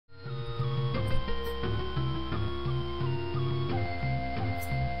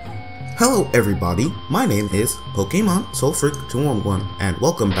Hello everybody, my name is Pokemon Soulfreak211 and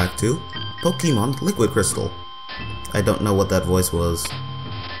welcome back to Pokemon Liquid Crystal. I don't know what that voice was.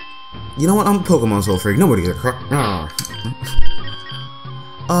 You know what, I'm Pokemon Soulfreak, nobody get cracked.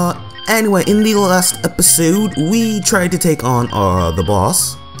 Anyway, in the last episode, we tried to take on the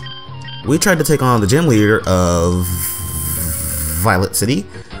boss. We tried to take on the gym leader of Violet City,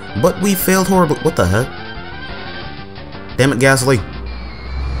 but we failed horribly. What the heck? Damn it, Ghastly.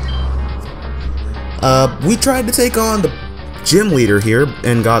 We tried to take on the gym leader here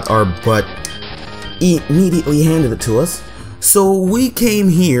and got our butt immediately handed it to us. So we came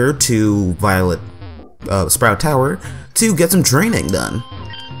here to Sprout Tower to get some training done.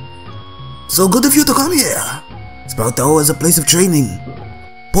 So good of you to come here. Sprout Tower is a place of training.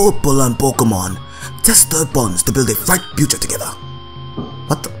 People and Pokemon test their bonds to build a bright future together.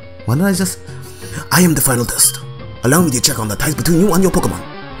 What the? Why did I just... I am the final test. Allow me to check on the ties between you and your Pokemon.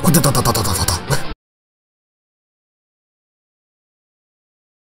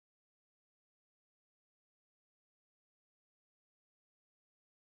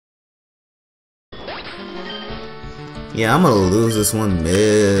 Yeah, I'm gonna lose this one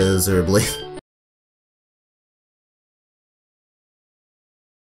miserably.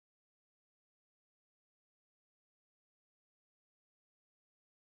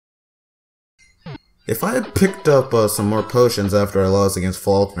 If I had picked up some more potions after I lost against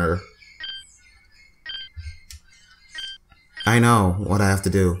Falkner. I know what I have to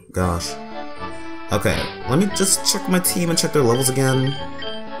do, gosh. Okay, let me just check my team and check their levels again.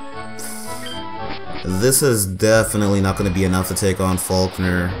 This is definitely not going to be enough to take on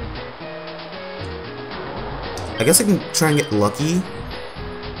Falkner. I guess I can try and get lucky.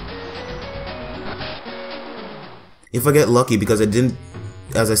 If I get lucky, because I didn't,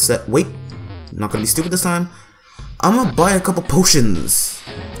 as I said, wait, not going to be stupid this time. I'm going to buy a couple potions.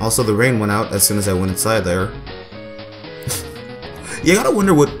 Also, the rain went out as soon as I went inside there. You gotta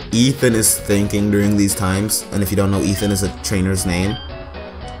wonder what Ethan is thinking during these times. And if you don't know, Ethan is a trainer's name.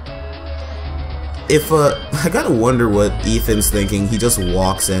 I gotta wonder what Ethan's thinking. He just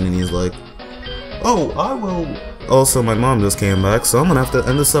walks in and he's like, oh, I will. Also, my mom just came back, so I'm gonna have to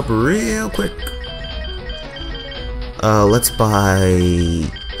end this up real quick. Let's buy...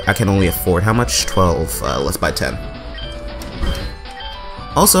 I can only afford how much? 12. Let's buy 10.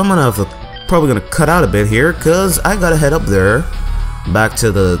 Also, I'm gonna probably gonna cut out a bit here, cause I gotta head up there, back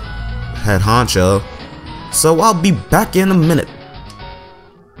to the head honcho. So I'll be back in a minute.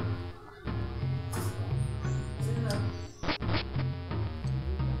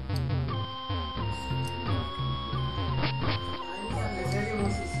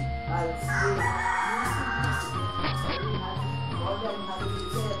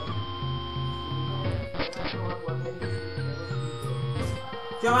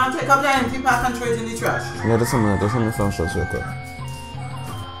 Do you want to take up the empty pack and throw it in the trash? Yeah, that's on the phone shows real quick.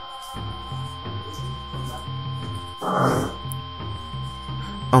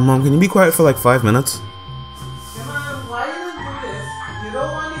 Oh, Mom, can you be quiet for like 5 minutes? Yeah, man, why you don't do this? You don't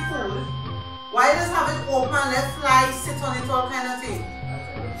want the food. Why you just have it open, let flies sit on it, all kind of thing?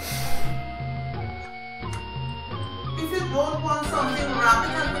 If you don't want something, wrap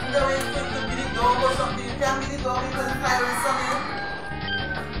it and put it away so it could be the dog or something. You can't be the dog because the fly will suck it.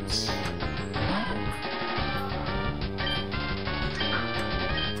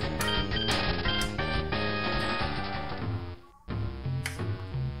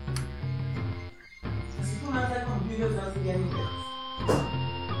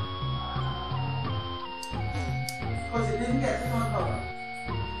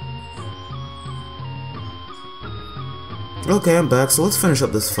 Okay, I'm back, so let's finish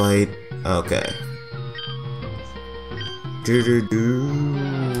up this fight. Okay.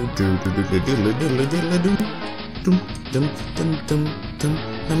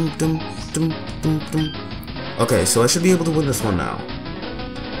 Okay, so I should be able to win this one now.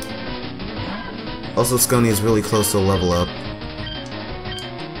 Also, Scony is really close to a level up.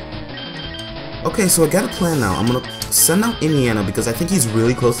 Okay, so I got a plan now. I'm gonna send out Indiana because I think he's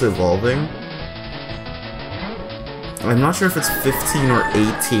really close to evolving. I'm not sure if it's 15 or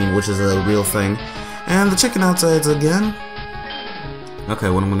 18, which is a real thing. And the chicken outsides again.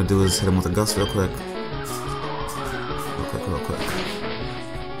 Okay, what I'm gonna do is hit him with a gust real quick. Real quick.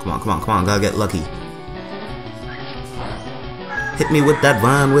 Come on, gotta get lucky. Hit me with that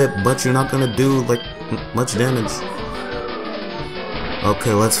Vine Whip, but you're not gonna do, like, much damage.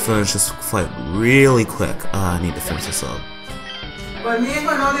 Okay, let's finish this fight really quick. I need to finish this up. But me ain't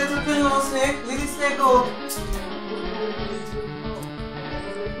gonna let you kill no snake. Let the snake go.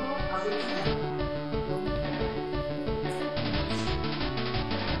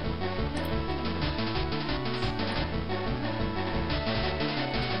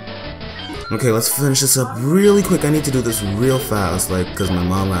 Okay, let's finish this up really quick. I need to do this real fast, like, because my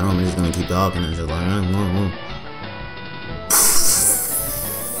mom at home is gonna keep talking and she's like,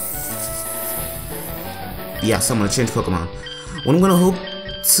 Yes, I'm gonna change Pokemon. What I'm gonna hope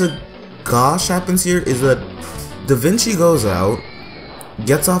to gosh happens here is that Da Vinci goes out,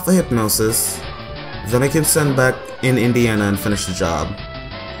 gets off the hypnosis, then I can send back in Indiana and finish the job.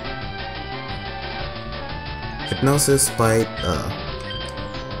 Hypnosis, Bite, oh,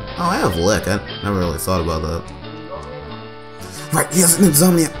 I have Lick. I never really thought about that. Right, yes,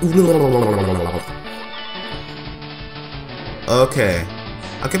 Insomnia. Okay.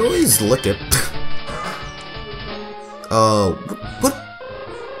 I could always lick it. What?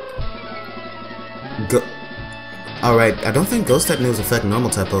 Alright, I don't think Ghost type moves affect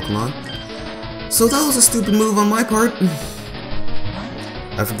normal type Pokemon. So that was a stupid move on my part.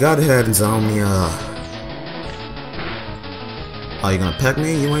 I forgot it had Insomnia. Oh, you gonna peck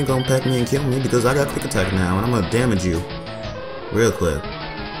me? You ain't gonna peck me and kill me because I got Quick Attack now and I'm gonna damage you. Real quick.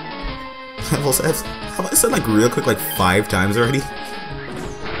 Have I said like real quick like 5 times already?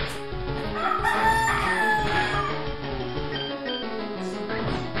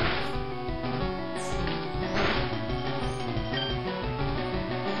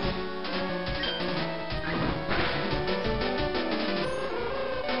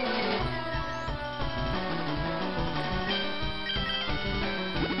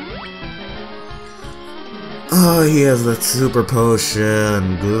 Oh, he has the super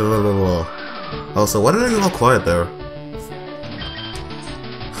potion. Also, why did I get all quiet there?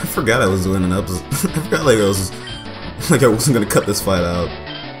 I forgot I was doing an episode. I forgot I wasn't gonna cut this fight out.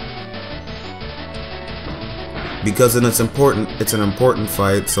 Because it's an important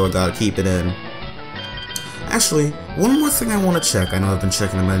fight, so I gotta keep it in. Actually, one more thing I want to check. I know I've been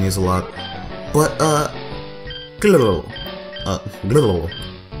checking the menus a lot, but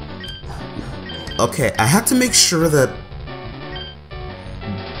okay, I had to make sure that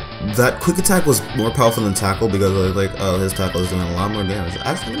Quick Attack was more powerful than Tackle because I was like, oh, his Tackle is doing a lot more damage.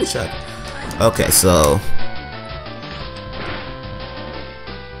 Actually, let me check. Okay, so...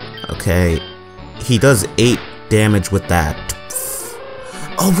 Okay, he does 8 damage with that.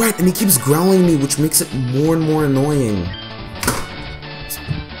 Oh, right, and he keeps growling me, which makes it more and more annoying.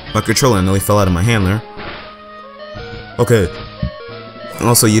 My controller nearly fell out of my hand there. Okay.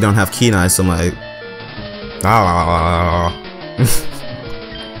 Also, you don't have Keen-Eye, so my...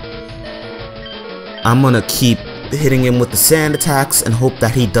 I'm gonna keep hitting him with the sand attacks and hope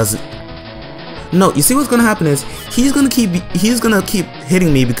that he doesn't... No, you see what's gonna happen is he's gonna keep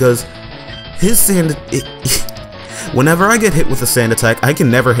hitting me because his sand... Whenever I get hit with a sand attack, I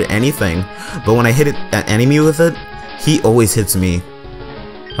can never hit anything. But when I hit an enemy with it, he always hits me.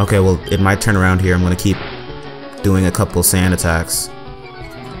 Okay, well, it might turn around here. I'm gonna keep doing a couple sand attacks.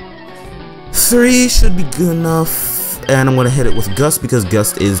 3 should be good enough, and I'm gonna hit it with Gust because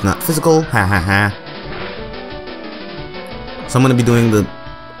Gust is not physical. Ha ha ha. So I'm gonna be doing the.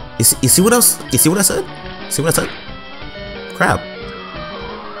 You see what else? You see what I said? See what I said? Crap.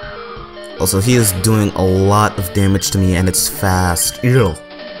 Also, he is doing a lot of damage to me, and it's fast. Ew.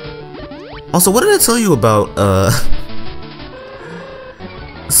 Also, what did I tell you about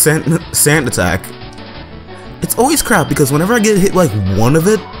sand attack? It's always crap because whenever I get hit like one of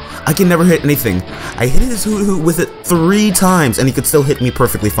it, I can never hit anything. I hit his hoot with it 3 times and he could still hit me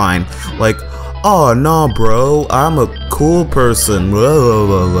perfectly fine. Like, oh nah bro, I'm a cool person. Blah,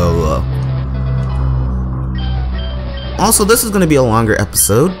 blah, blah, blah. Also, this is gonna be a longer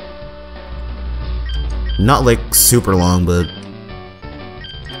episode. Not like super long, but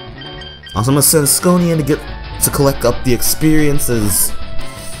also I'm gonna send Sconian to collect up the experiences.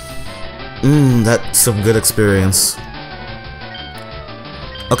 That's some good experience.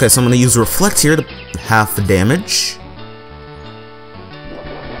 Okay, so I'm gonna use Reflect here to half the damage.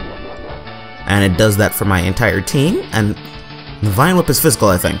 And it does that for my entire team, and the Vine Whip is physical,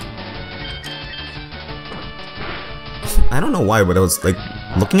 I think. I don't know why, but I was like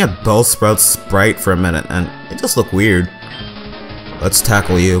looking at Bellsprout's sprite for a minute, and it just looked weird. Let's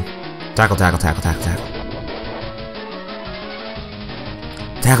tackle you. Tackle, tackle, tackle, tackle, tackle.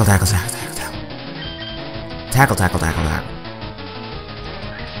 Tackle, tackle, tackle, tackle, tackle. Tackle, tackle, tackle, tackle.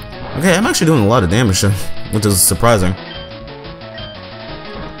 Okay, I'm actually doing a lot of damage, which is surprising.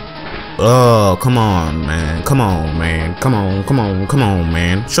 Oh, come on, man. Come on, man. Come on, come on, come on,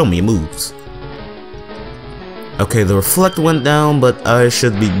 man. Show me your moves. Okay, the Reflect went down, but I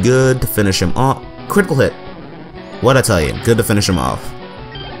should be good to finish him off. Critical hit. What'd I tell you? Good to finish him off.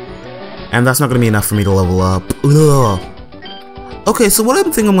 And that's not going to be enough for me to level up. Ugh. Okay, so what I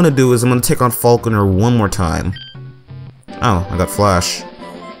think I'm going to do is I'm going to take on Falkner one more time. Oh, I got Flash.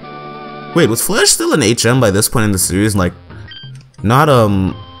 Wait, was Flash still an HM by this point in the series? Like, not,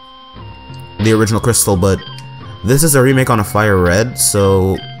 the original Crystal, but this is a remake on a Fire Red,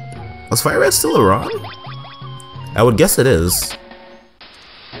 so... Was Fire Red still around? I would guess it is.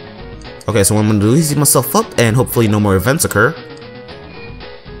 Okay, so what I'm gonna do is ease myself up, and hopefully no more events occur.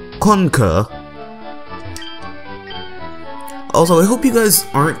 Conquer. Also, I hope you guys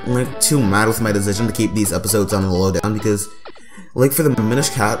aren't, like, too mad with my decision to keep these episodes on the lowdown, because... Like, for the Minish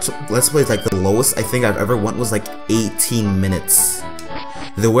Cat Let's Play, like, the lowest I think I've ever went was, like, 18 minutes.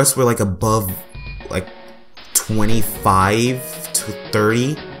 The rest were, like, above, like, 25 to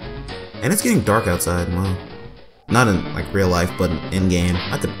 30. And it's getting dark outside, wow. Not in, like, real life, but in-game.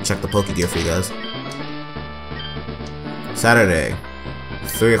 I could check the Pokegear for you guys. Saturday.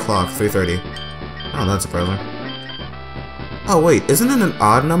 3 o'clock, 3:30. Oh, that's surprising. Oh, wait, isn't it an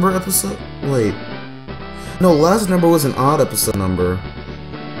odd number episode? Wait. No, last number was an odd episode number.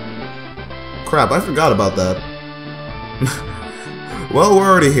 Crap, I forgot about that. Well, we're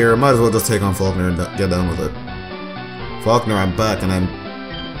already here. Might as well just take on Falkner and get done with it. Falkner, I'm back, and I'm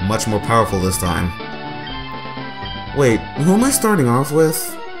much more powerful this time. Wait, who am I starting off with?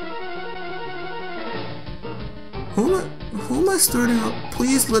 Who am I starting off?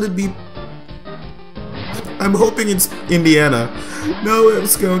 Please let it be... I'm hoping it's Indiana. No,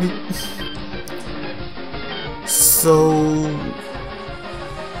 it's Scony. So...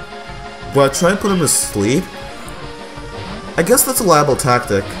 Will I try and put him to sleep? I guess that's a liable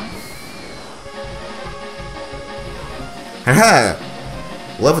tactic. Haha!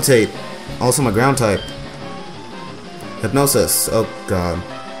 Levitate. Also my ground type. Hypnosis. Oh god.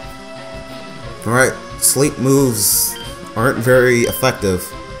 Alright, sleep moves aren't very effective.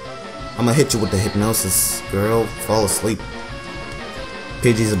 I'm gonna hit you with the hypnosis. Girl, fall asleep.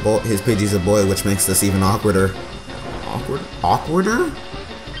 Pidgey's a boy, his Pidgey's a boy, which makes this even awkwarder. Awkwarder?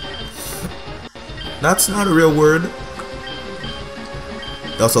 That's not a real word.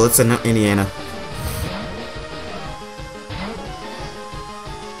 Also, let's send out Indiana.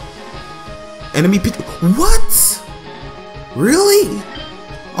 Enemy Pidgey. What? Really?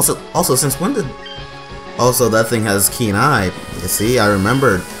 Also, since when did... Also, that thing has keen eye. You see, I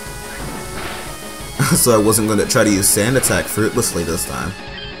remembered. So I wasn't going to try to use Sand Attack fruitlessly this time.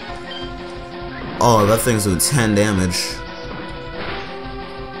 Oh, that thing's doing 10 damage.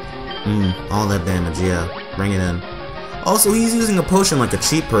 All that damage, yeah. Bring it in. Also, he's using a potion like a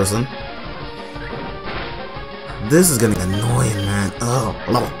cheap person. This is gonna be annoying, man. Oh,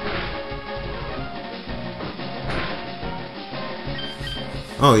 no.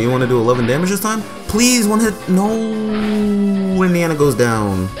 Oh, you want to do 11 damage this time? Please, one hit. No. Indiana goes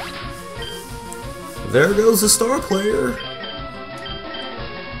down. There goes the star player.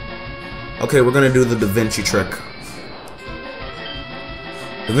 Okay, we're gonna do the Da Vinci trick.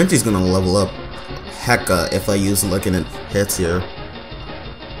 Da Vinci's gonna level up. Hecka if I use looking at hits here.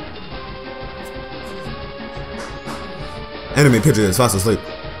 Enemy Pidgey is fast asleep.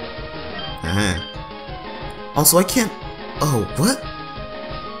 Also, I can't. Oh, what?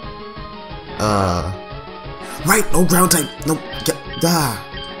 Right, no ground type. No.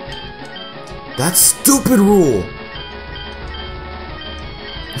 That stupid rule.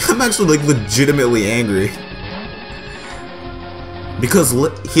 I'm actually like legitimately angry. Because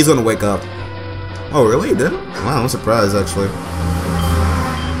he's gonna wake up. Oh really? He did? Wow, I'm surprised actually.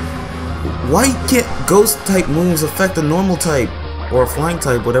 Why can't ghost type moves affect a normal type? Or a flying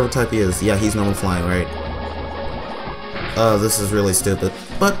type, whatever type he is. Yeah, he's normal flying, right? This is really stupid.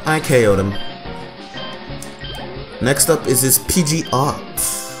 But I KO'd him. Next up is his Pidgeot.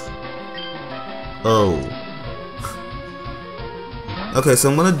 Oh. Okay, so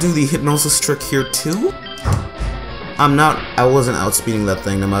I'm gonna do the hypnosis trick here too. I wasn't outspeeding that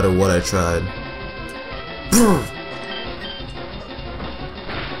thing no matter what I tried.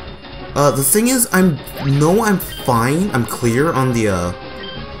 The thing is, I'm fine, I'm clear on the,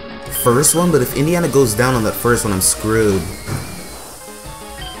 first one, but if Indiana goes down on that first one, I'm screwed.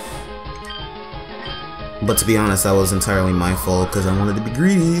 But to be honest, that was entirely my fault, because I wanted to be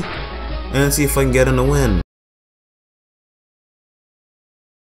greedy, and see if I can get in a win.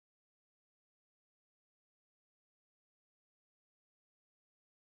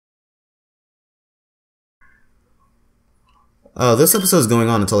 This episode is going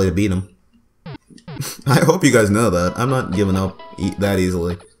on until I beat him. I hope you guys know that. I'm not giving up that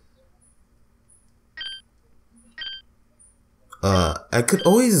easily. I could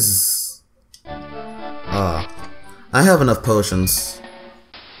always... I have enough potions.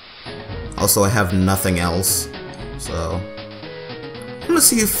 Also, I have nothing else. So... I'm gonna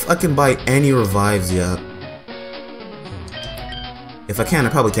see if I can buy any revives yet. If I can, I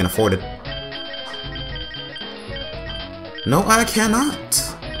probably can't afford it. No, I cannot.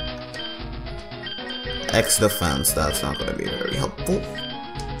 X defense, that's not gonna be very helpful.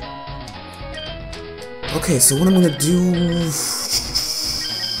 Okay, so what I'm gonna do...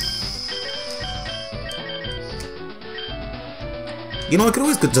 You know, I could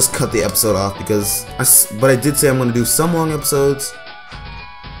always just cut the episode off because but I did say I'm gonna do some long episodes.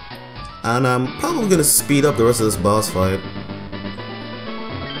 And I'm probably gonna speed up the rest of this boss fight.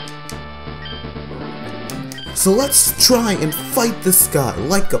 So let's try and fight this guy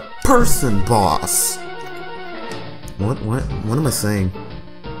like a person, boss. What am I saying?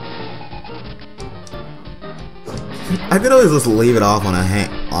 I could always just leave it off on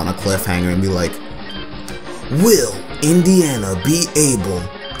a cliffhanger and be like, will Indiana be able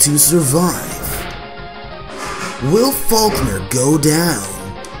to survive? Will Falkner go down?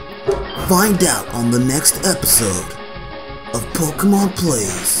 Find out on the next episode of Pokemon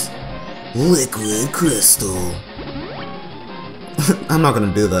Plays Liquid Crystal. I'm not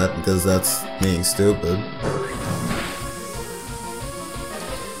gonna do that because that's being stupid.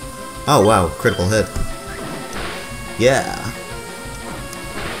 Oh wow, critical hit. Yeah.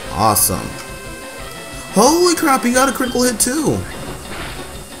 Awesome. Holy crap, he got a critical hit too!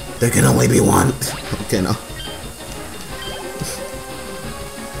 There can only be one. Okay, no.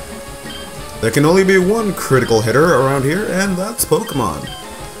 There can only be one critical hitter around here, and that's Pokemon.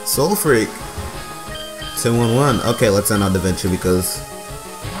 Soul Freak. 211. Okay, let's end on Da Vinci because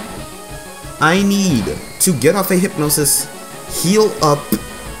I need to get off a hypnosis, heal up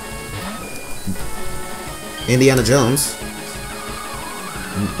Indiana Jones.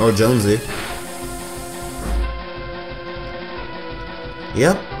 Or Jonesy.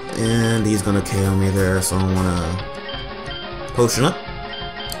 Yep, and he's gonna KO me there, so I wanna potion up.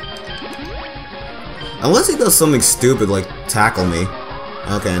 Unless he does something stupid like tackle me.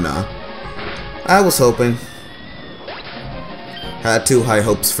 Okay, no. I was hoping. Had too high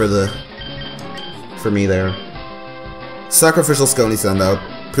hopes for me there. Sacrificial Scony send out.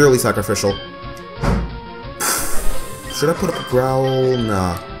 Purely sacrificial. Should I put up a growl?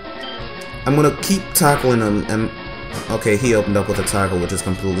 Nah. I'm gonna keep tackling him and okay, he opened up with a tackle, which is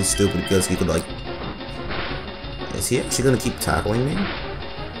completely stupid because he could like... Is he actually gonna keep tackling me?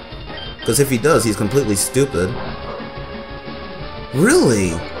 Because if he does, he's completely stupid.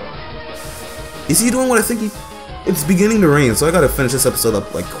 Really? Is he doing what I think he... It's beginning to rain, so I gotta finish this episode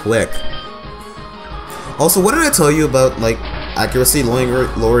up, like, quick. Also, what did I tell you about, like, accuracy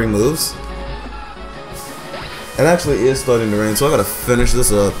lowering moves? It actually is starting to rain, so I gotta finish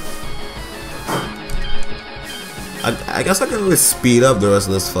this up. I guess I can always speed up the rest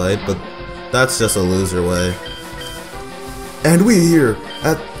of this fight, but that's just a loser way. And we here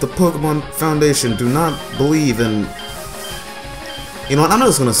at the Pokemon Foundation do not believe in... You know what, I'm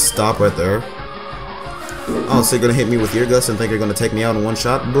just gonna stop right there. Oh, so you're gonna hit me with your guts and think you're gonna take me out in one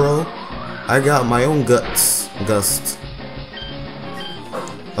shot, bro? I got my own guts. Gust.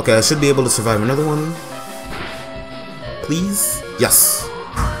 Okay, I should be able to survive another one. Please? Yes.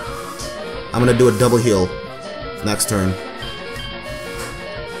 I'm gonna do a double heal next turn.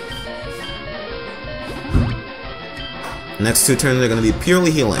 Next two turns are gonna be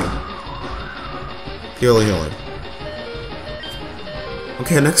purely healing. Purely healing.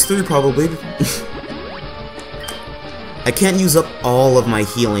 Okay, next three probably. I can't use up all of my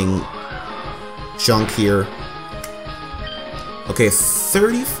healing junk here. Okay,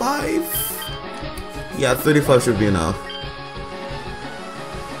 35? Yeah, 35 should be enough.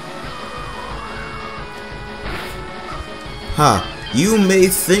 Huh, you may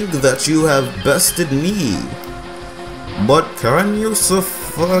think that you have bested me, but can you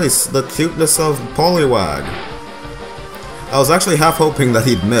suffice the cuteness of Poliwag? I was actually half hoping that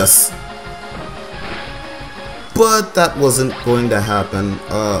he'd miss. But that wasn't going to happen.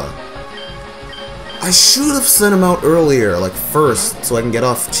 I should have sent him out earlier, like first, so I can get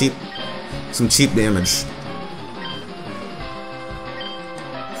off some cheap damage.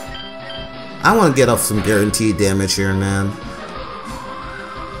 I want to get off some guaranteed damage here, man.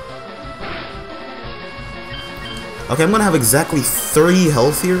 Okay, I'm gonna have exactly 30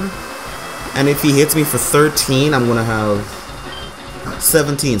 health here, and if he hits me for 13, I'm gonna have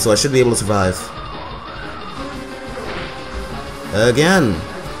 17, so I should be able to survive. Again,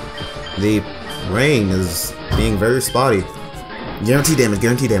 the rain is being very spotty. Guaranteed damage,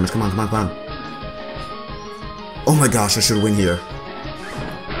 come on, come on, come on. Oh my gosh, I should win here.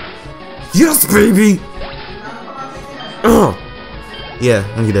 Yes, baby! Oh! Yeah,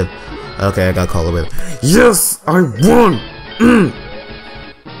 and he did. Okay, I got called away. Yes, I won!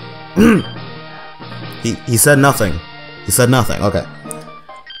 He said nothing. He said nothing, okay.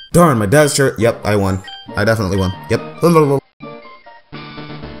 Darn, my dad's shirt. Yep, I won. I definitely won. Yep.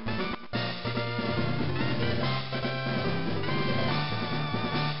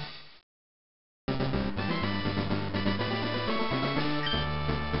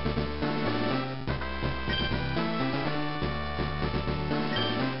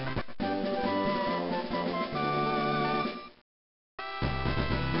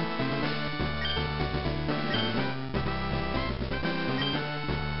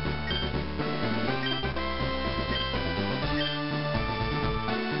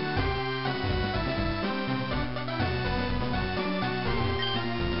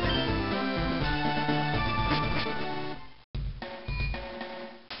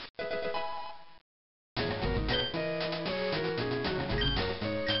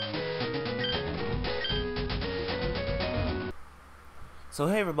 So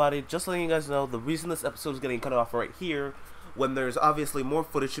hey everybody, just letting you guys know, the reason this episode is getting cut off right here, when there's obviously more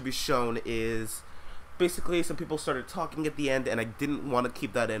footage to be shown, is basically some people started talking at the end and I didn't want to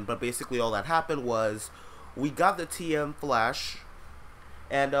keep that in, but basically all that happened was we got the TM Flash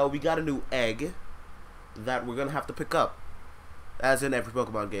and we got a new egg that we're going to have to pick up, as in every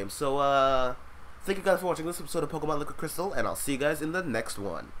Pokemon game. So thank you guys for watching this episode of Pokemon Liquid Crystal, and I'll see you guys in the next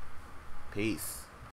one. Peace.